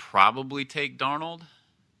 I probably take Darnold.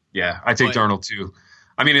 Yeah, I take Darnold too.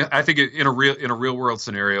 I mean, I think in a real world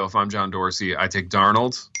scenario, if I'm John Dorsey, I take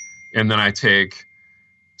Darnold, and then I take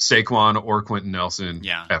Saquon or Quentin Nelson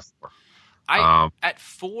at 4. At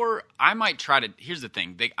 4, I might try to. Here's the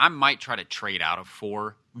thing: I might try to trade out of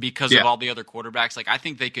 4 because of all the other quarterbacks. Like I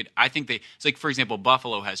think they could. It's like, for example,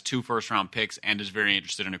 Buffalo has 2 first-round picks and is very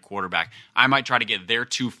interested in a quarterback. I might try to get their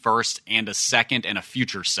 2 first and a second and a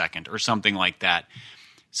future second or something like that.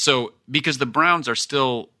 So because the Browns are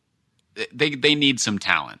still, they need some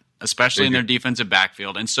talent, especially in their defensive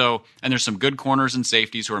backfield, and there's some good corners and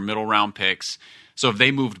safeties who are middle-round picks. So if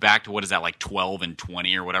they moved back to, what is that, like 12 and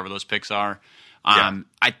 20 or whatever those picks are,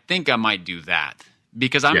 I think I might do that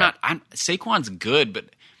because Saquon's good, but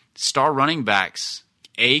star running backs,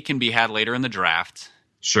 A, can be had later in the draft.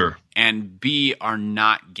 Sure. And B, are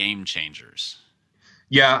not game changers.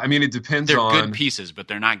 Yeah, I mean, it depends they're on... They're good pieces, but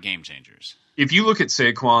they're not game changers. If you look at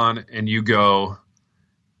Saquon and you go,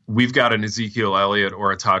 we've got an Ezekiel Elliott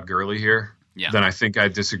or a Todd Gurley here, then I think I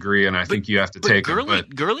disagree, and I think you have to take him.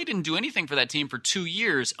 But Gurley didn't do anything for that team for 2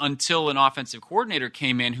 years until an offensive coordinator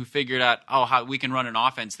came in who figured out, how we can run an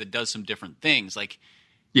offense that does some different things. Like,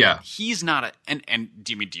 he's not a. And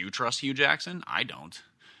do you trust Hugh Jackson? I don't.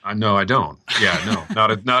 No, I don't. Yeah,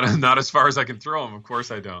 no, not as far as I can throw him. Of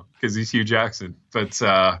course, I don't, because he's Hugh Jackson. But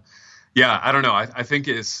I don't know. I think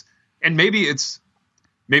maybe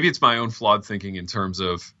it's my own flawed thinking in terms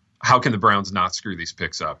of how can the Browns not screw these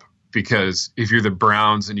picks up. Because if you're the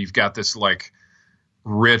Browns and you've got this like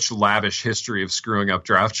rich, lavish history of screwing up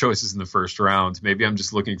draft choices in the first round, maybe I'm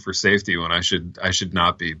just looking for safety when I should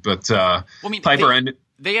not be. But Piper,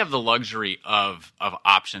 they have the luxury of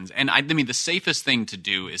options, and I mean the safest thing to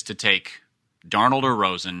do is to take Darnold or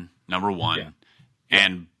Rosen number 1,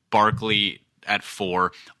 and Barkley at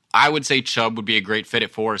 4. I would say Chubb would be a great fit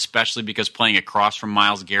at 4, especially because playing across from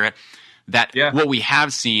Myles Garrett. What we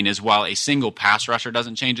have seen is while a single pass rusher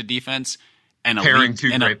doesn't change a defense, an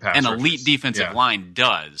elite defensive line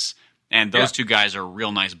does. And those 2 guys are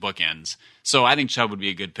real nice bookends. So I think Chubb would be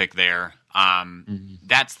a good pick there.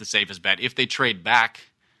 That's the safest bet. If they trade back,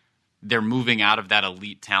 they're moving out of that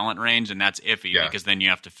elite talent range, and that's iffy because then you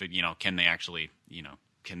have to figure, can they actually,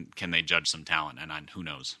 can they judge some talent? And who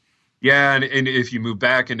knows? Yeah, and if you move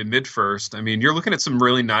back into mid-first, I mean, you're looking at some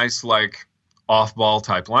really nice, like, off-ball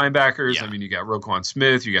type linebackers. Yeah. I mean, you got Roquan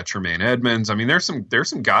Smith, you got Tremaine Edmonds. I mean, there's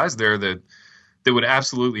some guys there that would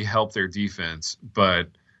absolutely help their defense, but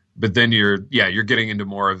then you're getting into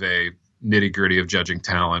more of a nitty-gritty of judging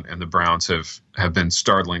talent, and the Browns have been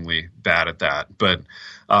startlingly bad at that. But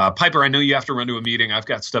Piper, I know you have to run to a meeting. I've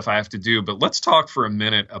got stuff I have to do, but let's talk for a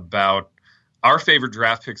minute about our favorite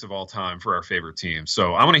draft picks of all time for our favorite team.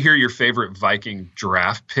 So I want to hear your favorite Viking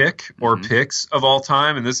draft pick or picks of all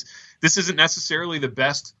time. And this isn't necessarily the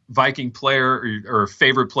best Viking player or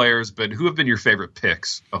favorite players, but who have been your favorite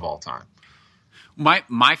picks of all time?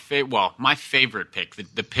 My favorite pick,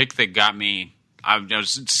 the pick that got me, I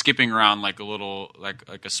was skipping around like a little,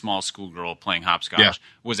 like a small schoolgirl playing hopscotch,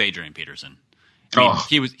 was Adrian Peterson. I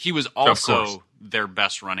mean, he was also their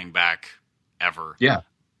best running back ever. Yeah.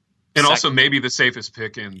 And also maybe the safest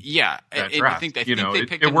pick in that draft. I think they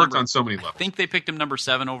picked him. It worked on so many levels. I think they picked him number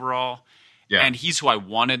 7 overall. Yeah. And he's who I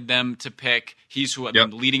wanted them to pick. He's who,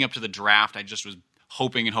 leading up to the draft, I just was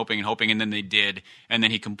hoping, and then they did. And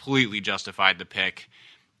then he completely justified the pick.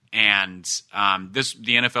 And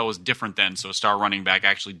the NFL was different then, so a star running back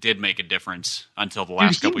actually did make a difference until the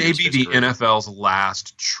last couple years. Maybe the NFL's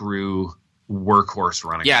last true workhorse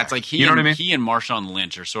running back. Yeah, it's like he and Marshawn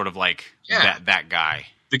Lynch are sort of like that guy.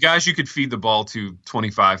 The guys you could feed the ball to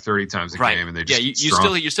 25, 30 times a game, and they just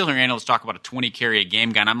you still hear analysts talk about a 20 carry a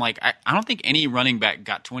game guy. And I'm like, I don't think any running back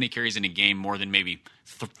got 20 carries in a game more than maybe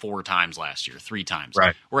 4 times last year, 3 times.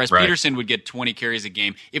 Right. Whereas Peterson would get 20 carries a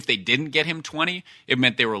game. If they didn't get him 20, it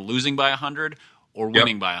meant they were losing by 100 or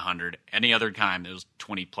winning by 100. Any other time, it was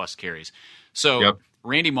 20 plus carries. So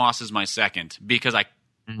Randy Moss is my second because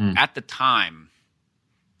at the time,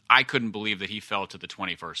 I couldn't believe that he fell to the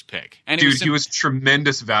 21st pick. And he was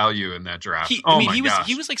tremendous value in that draft. He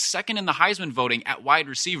was like second in the Heisman voting at wide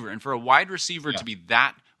receiver. And for a wide receiver to be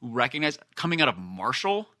that recognized coming out of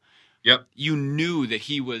Marshall, you knew that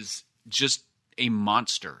he was just a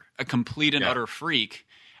monster, a complete and utter freak.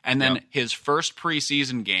 And then his first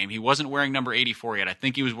preseason game, he wasn't wearing number 84 yet. I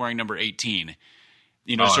think he was wearing number 18.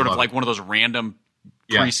 Sort of like one of those random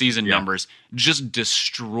preseason numbers, just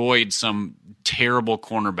destroyed some terrible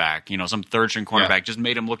cornerback, some third-string cornerback, just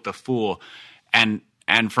made him look the fool. And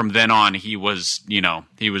from then on, he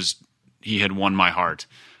had won my heart.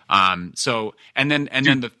 Then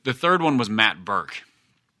the third one was Matt Burke.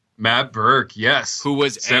 Matt Burke, yes. Who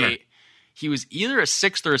was he was either a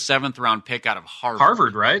 6th or a 7th round pick out of Harvard.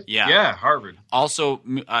 Harvard, right? Yeah, Harvard. Also,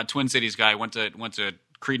 Twin Cities guy, went to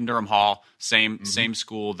Cretin-Durham Hall, same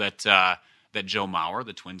school that Joe Mauer,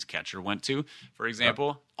 the Twins catcher, went to, for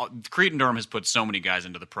example. Cretin-Durham has put so many guys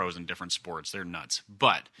into the pros in different sports. They're nuts.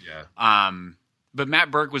 But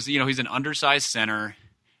Matt Burke was, he's an undersized center,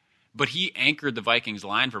 but he anchored the Vikings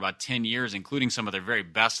line for about 10 years, including some of their very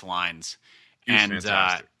best lines. And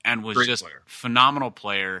was Great just player. Phenomenal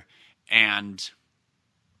player. And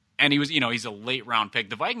he was, he's a late round pick.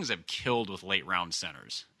 The Vikings have killed with late round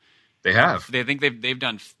centers. They have. They think they've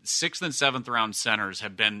done 6th and 7th round centers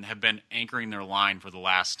have been anchoring their line for the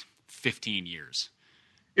last 15 years.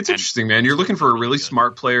 It's interesting, man. You're looking for a really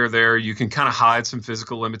smart player there. You can kind of hide some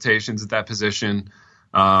physical limitations at that position.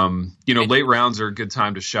 Late rounds are a good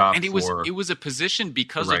time to shop. And it was a position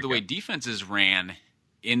because of the way defenses ran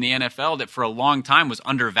in the NFL that for a long time was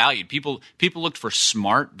undervalued. People looked for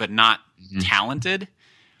smart but not talented.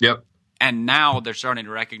 Yep. And now they're starting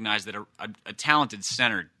to recognize that a talented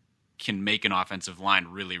center can make an offensive line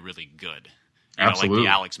really, really good. Absolutely. Like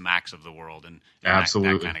the Alex Max of the world and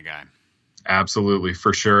Absolutely. that kind of guy. Absolutely,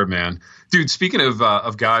 for sure, man. Dude, speaking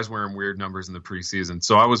of guys wearing weird numbers in the preseason,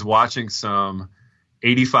 so I was watching some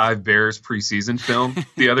 85 Bears preseason film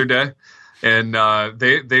the other day, and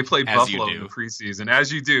they played Buffalo in the preseason,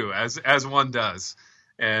 as you do, as one does.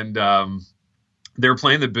 And they were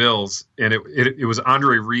playing the Bills, and it was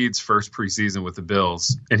Andre Reed's first preseason with the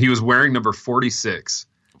Bills, and he was wearing number 46.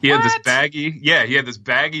 He had this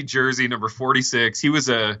baggy jersey, number 46. He was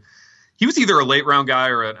either a late round guy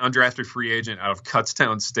or an undrafted free agent out of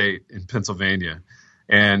Kutztown State in Pennsylvania,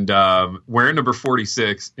 and wearing number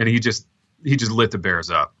 46, and he just lit the Bears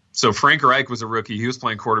up. So Frank Reich was a rookie. He was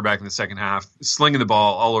playing quarterback in the second half, slinging the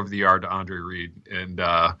ball all over the yard to Andre Reed, and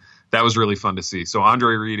that was really fun to see. So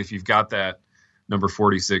Andre Reed, if you've got that number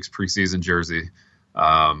 46 preseason jersey,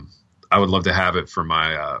 I would love to have it for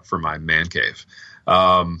my man cave.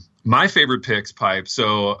 My favorite picks, Pipe.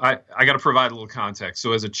 So I got to provide a little context.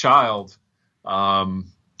 So as a child,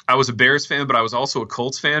 I was a Bears fan, but I was also a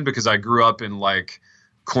Colts fan because I grew up in like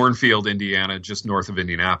Cornfield, Indiana, just north of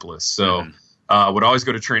Indianapolis. So would always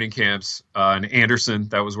go to training camps in Anderson.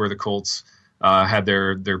 That was where the Colts had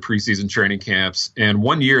their preseason training camps. And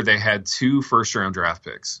one year they had 2 first-round draft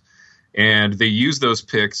picks. And they used those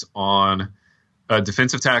picks on a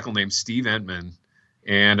defensive tackle named Steve Entman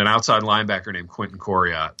and an outside linebacker named Quentin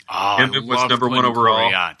Coriat. Entman was number 1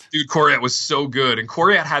 overall. Dude, Coriat was so good. And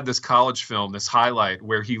Coriat had this college film, this highlight,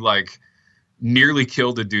 where he, like, nearly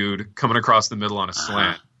killed a dude coming across the middle on a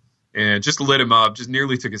slant. And just lit him up, just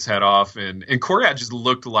nearly took his head off. And Coriat just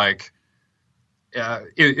looked like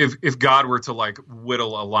if God were to, like,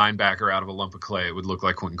 whittle a linebacker out of a lump of clay, it would look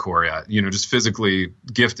like Quentin Coriat, just physically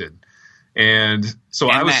gifted. And so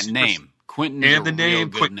I was that name. Quentin and the name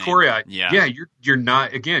Quentin Coriat. Yeah, you're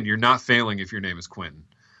not failing if your name is Quentin.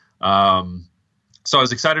 So I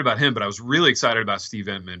was excited about him, but I was really excited about Steve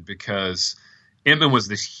Entman because Entman was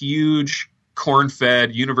this huge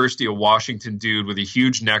corn-fed University of Washington dude with a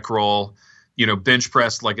huge neck roll, bench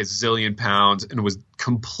pressed like a zillion pounds, and was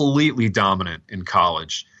completely dominant in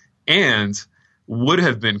college, and would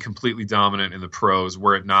have been completely dominant in the pros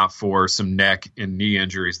were it not for some neck and knee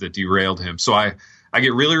injuries that derailed him. So I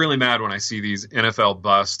get really, really mad when I see these NFL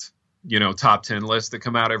bust, top 10 lists that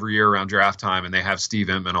come out every year around draft time, and they have Steve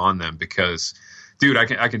Entman on them because, dude,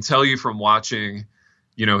 I can tell you from watching,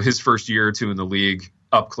 his first year or 2 in the league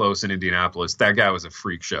up close in Indianapolis, that guy was a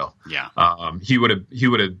freak show. Yeah. He would have,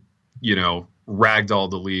 ragdolled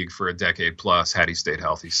the league for a decade plus had he stayed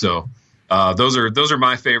healthy. So those are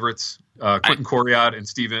my favorites. Quentin Coriat and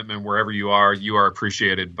Steve Entman, wherever you are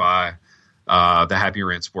appreciated by the Happy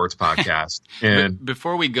Rant Sports podcast. And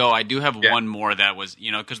before we go, I do have one more that was,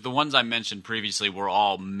 because the ones I mentioned previously were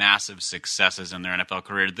all massive successes in their NFL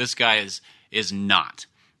career. This guy is not.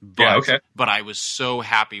 But, but I was so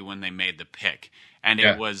happy when they made the pick. And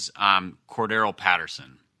it was Cordero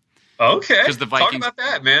Patterson. Okay. Because the Vikings, talk about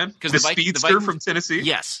that, man. The speedster from Tennessee?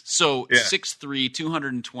 Yes. So 6'3",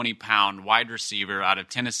 220-pound wide receiver out of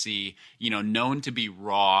Tennessee, known to be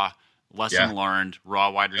raw, lesson learned, raw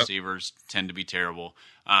wide receivers tend to be terrible.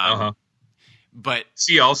 But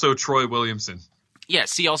see also Troy Williamson. Yeah,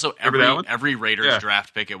 see also every Raiders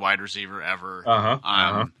draft pick at wide receiver ever.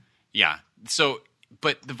 Yeah. So,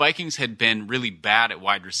 but the Vikings had been really bad at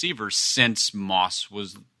wide receivers since Moss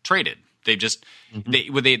was traded. They just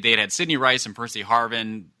they had Sidney Rice and Percy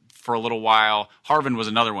Harvin for a little while. Harvin was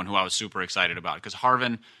another one who I was super excited about because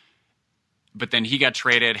Harvin, but then he got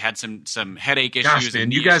traded, had some headache issues. Gosh,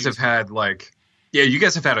 man, you guys have had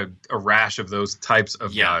a rash of those types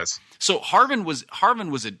of guys. So Harvin was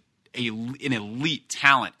an elite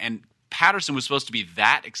talent, and Patterson was supposed to be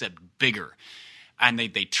that except bigger. And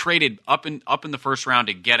they traded up in the first round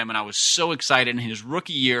to get him, and I was so excited. In his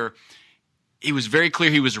rookie year, it was very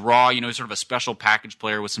clear he was raw, sort of a special package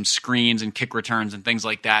player with some screens and kick returns and things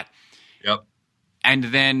like that. Yep. And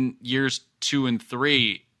then years 2 and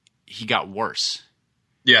 3, he got worse.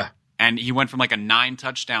 Yeah. And he went from like a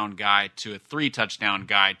 9-touchdown guy to a 3-touchdown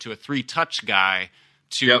guy to a 3-touch guy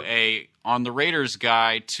to a on the Raiders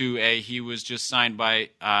guy to a he was just signed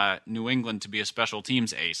by New England to be a special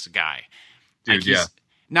teams ace guy. Dude,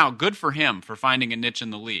 Now, good for him for finding a niche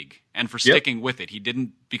in the league and for sticking with it. He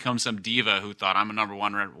didn't become some diva who thought, I'm a number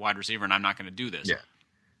 1 wide receiver and I'm not going to do this. Yeah.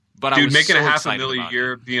 But dude, making so $500,000 a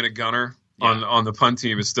year being a gunner on the punt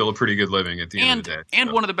team is still a pretty good living at the end of the day.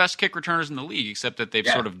 And one of the best kick returners in the league, except that they've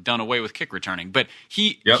sort of done away with kick returning. But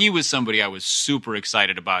he was somebody I was super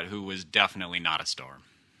excited about who was definitely not a star.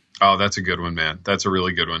 Oh, that's a good one, man. That's a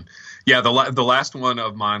really good one. Yeah, the last one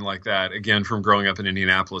of mine like that, again, from growing up in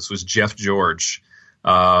Indianapolis, was Jeff George.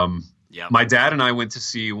 My dad and I went to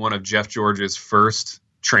see one of Jeff George's first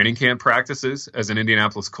training camp practices as an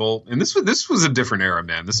Indianapolis Colt. And this was a different era,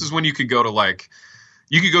 man. This is when you could go to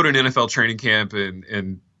an NFL training camp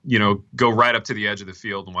and go right up to the edge of the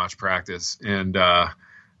field and watch practice. And I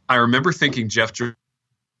remember thinking Jeff George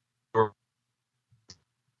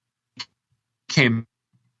came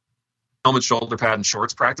helmet, shoulder pad, and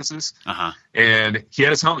shorts practices. And he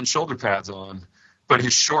had his helmet and shoulder pads on, but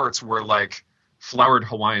his shorts were like flowered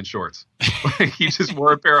Hawaiian shorts. He just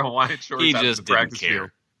wore a pair of Hawaiian shorts out of the practice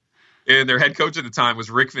field. And their head coach at the time was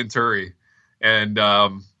Rick Venturi. And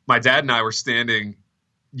my dad and I were standing,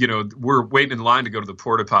 we're waiting in line to go to the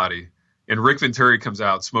porta potty. And Rick Venturi comes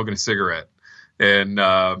out smoking a cigarette. And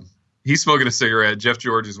he's smoking a cigarette. Jeff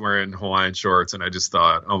George is wearing Hawaiian shorts. And I just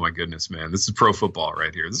thought, oh, my goodness, man, this is pro football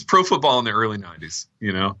right here. This is pro football in the early 90s.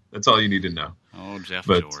 That's all you need to know. Oh, Jeff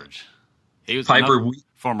George. He was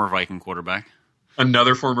former Viking quarterback.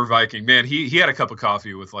 Another former Viking. Man, he had a cup of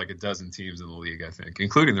coffee with like a dozen teams in the league, I think,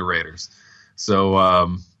 including the Raiders.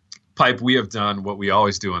 So, Pipe, we have done what we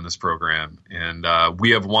always do on this program, and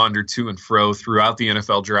we have wandered to and fro throughout the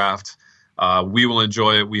NFL draft. We will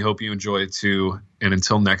enjoy it. We hope you enjoy it too. And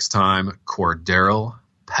until next time, Cordero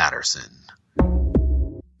Patterson.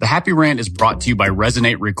 The Happy Rant is brought to you by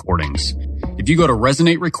Resonate Recordings. If you go to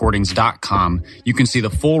resonaterecordings.com, you can see the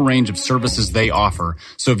full range of services they offer.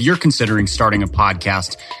 So if you're considering starting a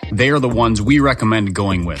podcast, they are the ones we recommend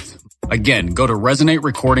going with. Again, go to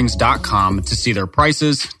resonaterecordings.com to see their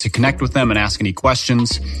prices, to connect with them and ask any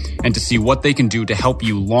questions, and to see what they can do to help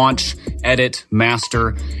you launch, edit,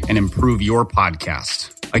 master, and improve your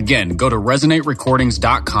podcast. Again, go to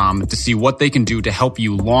resonaterecordings.com to see what they can do to help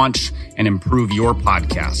you launch and improve your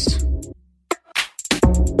podcast.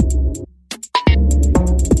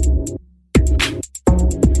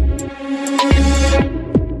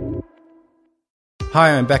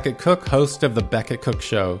 Hi, I'm Beckett Cook, host of The Beckett Cook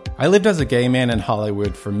Show. I lived as a gay man in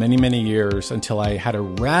Hollywood for many, many years until I had a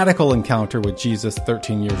radical encounter with Jesus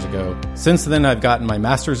 13 years ago. Since then, I've gotten my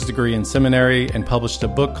master's degree in seminary and published a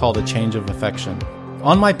book called A Change of Affection.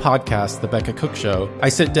 On my podcast, The Beckett Cook Show, I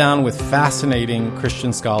sit down with fascinating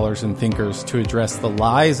Christian scholars and thinkers to address the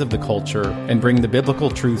lies of the culture and bring the biblical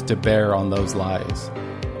truth to bear on those lies.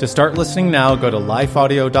 To start listening now, go to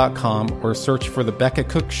lifeaudio.com or search for The Beckett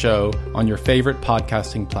Cook Show on your favorite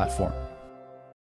podcasting platform.